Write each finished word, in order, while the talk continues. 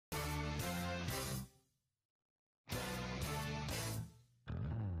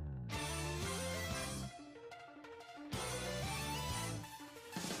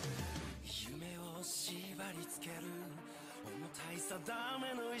ける重たい定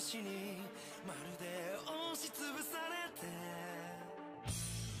めの石にまるで押しつぶされて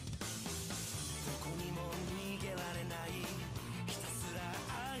どこにも逃げられないひたすら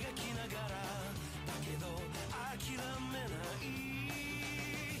あがきながらだけど諦めない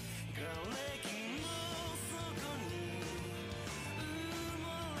瓦礫の底に埋も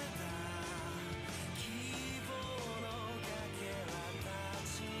れた希望のかけらた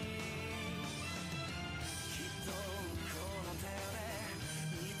ちきっとこの手で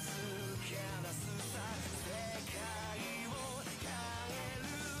見つけ出すさ世界を変える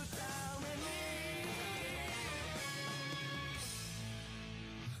ために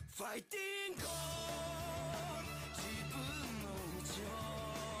ファイティング自分の道を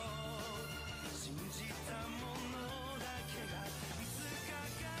信じたものだけがいつか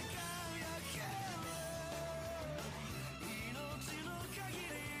輝ける命の限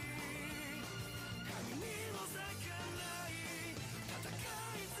り神にも逆らい戦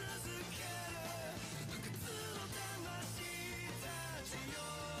い続ける不屈の魂たちよ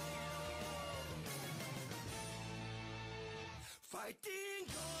ファイティン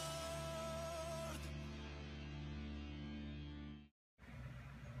グ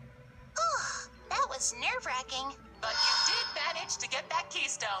That was nerve-wracking. But you did manage to get that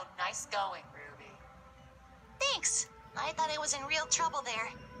keystone. Nice going, Ruby. Thanks. I thought I was in real trouble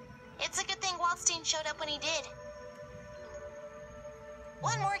there. It's a good thing Waldstein showed up when he did.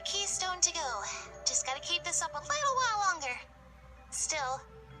 One more keystone to go. Just gotta keep this up a little while longer. Still,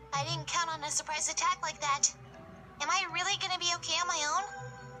 I didn't count on a surprise attack like that. Am I really gonna be okay on my own?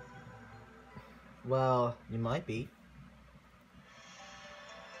 Well, you might be.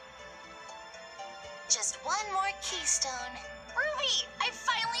 Just one more keystone. Ruby, I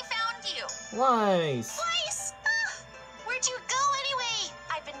finally found you. Nice. Twice! Where'd you go anyway?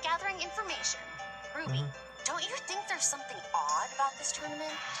 I've been gathering information. Ruby, don't you think there's something odd about this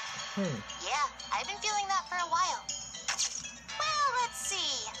tournament? Yeah, I've been feeling that for a while. Well, let's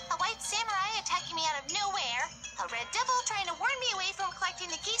see. A white samurai attacking me out of nowhere. A red devil trying to warn me away from collecting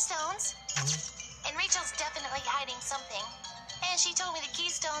the keystones. And Rachel's definitely hiding something. And she told me the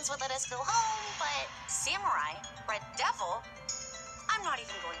keystones would let us go home, but... Samurai? Red Devil? I'm not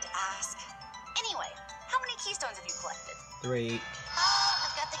even going to ask. Anyway, how many keystones have you collected? 3.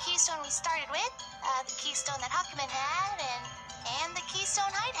 I've got the keystone we started with, the keystone that Huckman had, and the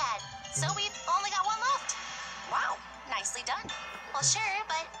keystone Hyde had. So we've only got one left. Wow, nicely done. Well, sure,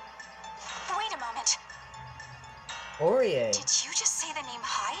 but... Wait a moment. Orie. Did you just say the name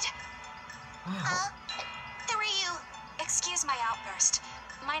Hyde? Who are you? Excuse my outburst.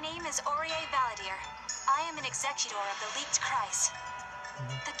 My name is Orie Valadier. I am an executor of the Leaked Cries.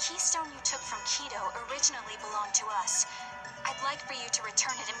 The keystone you took from Keto originally belonged to us. I'd like for you to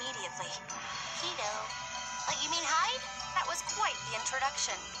return it immediately. Keto? You mean Hyde? That was quite the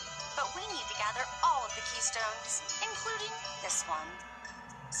introduction. But we need to gather all of the keystones, including this one.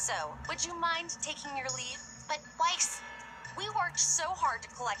 So, would you mind taking your leave? But Weiss... We worked so hard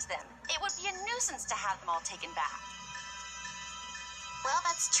to collect them. It would be a nuisance to have them all taken back. Well,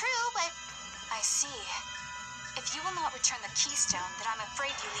 that's true, but... I see. If you will not return the keystone, then I'm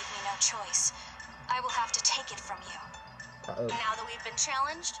afraid you leave me no choice. I will have to take it from you. Now that we've been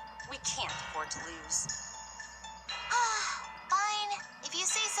challenged, we can't afford to lose. Fine. If you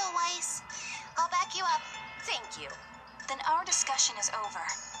say so, Weiss. I'll back you up. Thank you. Then our discussion is over.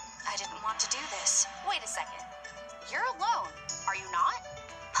 I didn't want to do this. Wait a second. You're alone, are you not?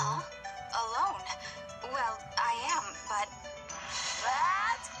 Huh? Alone? Well, I am, but...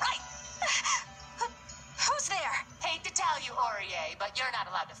 That's right! Who's there? Hate to tell you, Orie, but you're not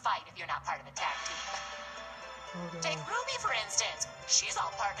allowed to fight if you're not part of the tag team. Take Ruby, for instance. She's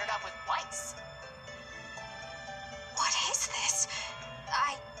all partnered up with Weiss. What is this?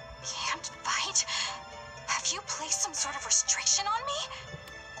 I can't fight? Have you placed some sort of restriction on me?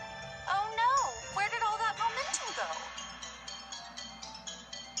 Oh no! Where did all that momentum go?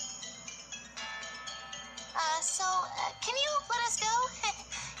 Can you let us go?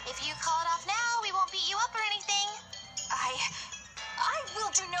 If you call it off now, we won't beat you up or anything. I will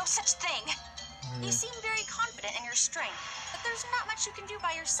do no such thing. You seem very confident in your strength, but there's not much you can do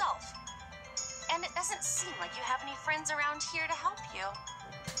by yourself. And it doesn't seem like you have any friends around here to help you.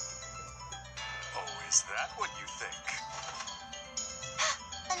 Oh, is that what you think?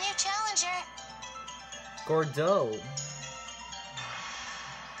 A new challenger. Gordo.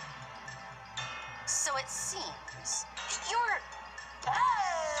 So it seems you're...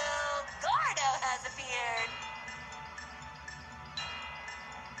 Oh, Gordo has appeared.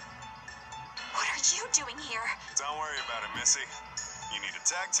 What are you doing here? Don't worry about it, Missy. You need a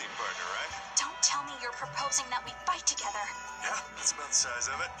tag team partner, right? Don't tell me you're proposing that we fight together. Yeah, that's about the size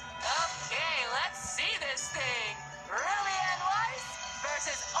of it. Okay, let's see this thing. Ruby and Weiss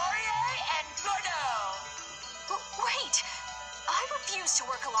versus Aurier and Gordo. Wait! I refuse to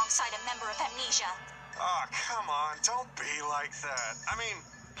work alongside a member of Amnesia. Oh, come on, don't be like that. I mean,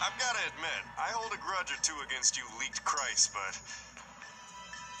 I've got to admit, I hold a grudge or two against you leaked Christ, but...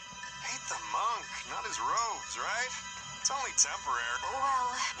 hate the monk, not his robes, right? It's only temporary.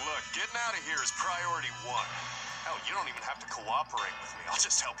 Well... Look, getting out of here is priority one. Hell, you don't even have to cooperate with me. I'll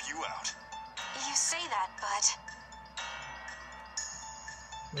just help you out. You say that, but...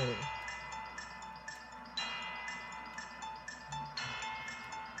 Wait.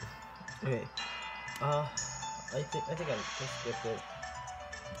 Okay. I think I just skipped it.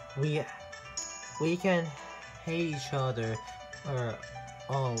 We can hate each other or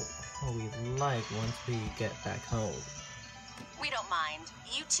all we like once we get back home. We don't mind.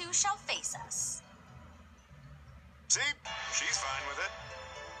 You two shall face us. See? She's fine with it.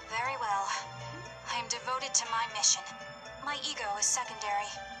 Very well. I am devoted to my mission. My ego is secondary.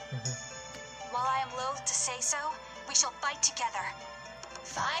 While I am loath to say so, we shall fight together.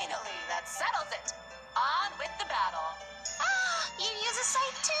 Finally, that settles it. On with the battle. Ah, you use a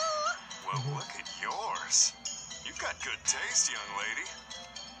sight too. Well, look at yours. You've got good taste, young lady.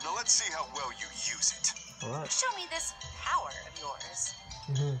 Now let's see how well you use it. Alright. Show me this power of yours.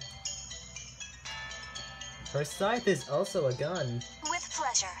 Her scythe is also a gun. With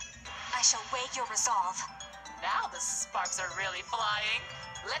pleasure. I shall weigh your resolve. Now the sparks are really flying.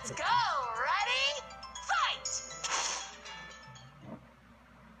 Let's go! Ready? Fight!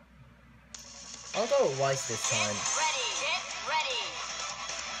 I'll go with Weiss this time. Ready! Get ready!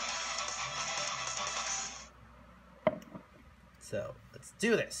 So, let's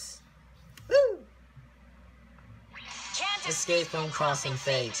do this. Woo! Can't Escape from crossing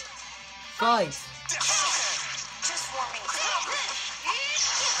fate. Fight! Just warming up.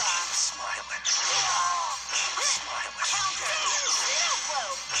 Smiling.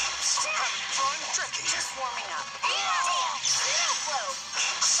 Having fun drinking. Just warming up.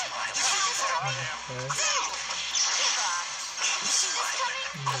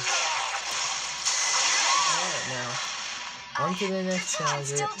 Alright now. On to the next challenger.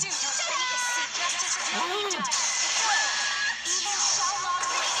 Still do. Your fate is seek justice or you will be done. Evil shall not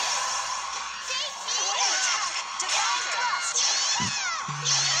win. Attack. Divine thrust.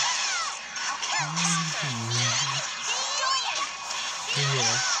 How careless. Doing it.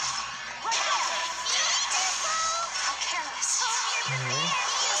 Yeah. Right there. How careless.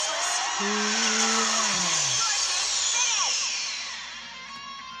 Useless.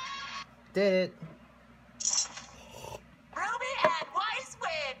 Did it. Ruby and Weiss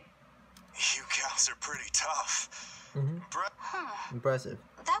win. You gals are pretty tough. Impressive.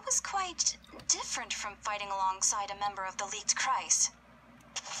 That was quite different from fighting alongside a member of the Leaked Christ.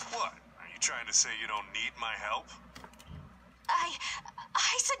 What? Are you trying to say you don't need my help? I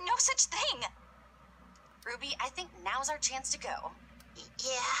said no such thing. Ruby, I think now's our chance to go.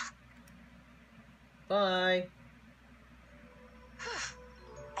 Yeah. Bye.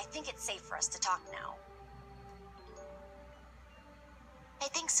 I think it's safe for us to talk now. I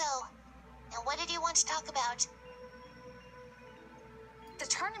think so. And what did you want to talk about? The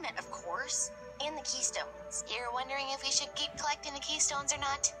tournament, of course, and the Keystones. You're wondering if we should keep collecting the keystones or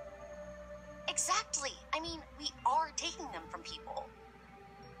not? Exactly. I mean, we are taking them from people.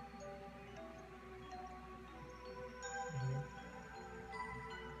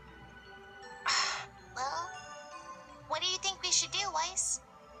 Well, what do you think we should do, Weiss?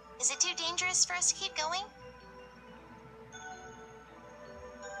 Is it too dangerous for us to keep going?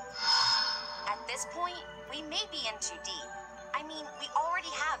 At this point, we may be in too deep. I mean, we already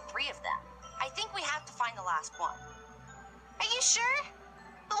have 3 of them. I think we have to find the last one. Are you sure?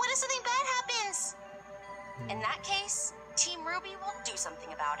 But what if something bad happens? In that case, Team Ruby will do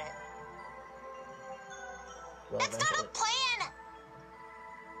something about it. Well, That's not a eventually. plan!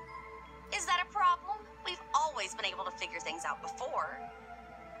 Is that a problem? We've always been able to figure things out before.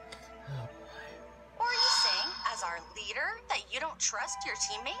 Oh, Or are you saying, as our leader, that you don't trust your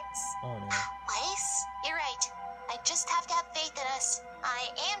teammates? oh no. Weiss, you're right. I just have to have faith in us. I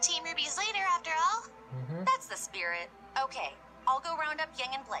am Team Ruby's leader, after all. That's the spirit. Okay, I'll go round up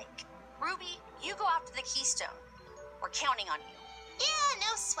Yang and Blake. Ruby, you go after the keystone. We're counting on you. Yeah,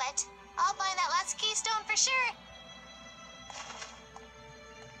 no sweat. I'll find that last keystone for sure.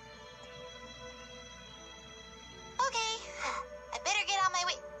 Okay, I better get on my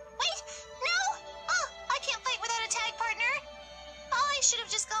way. Wait, no! Oh, I can't fight without a tag partner. Oh, I should have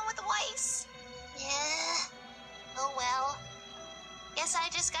just gone with Weiss. Yeah, oh well. guess I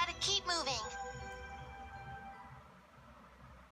just gotta keep moving.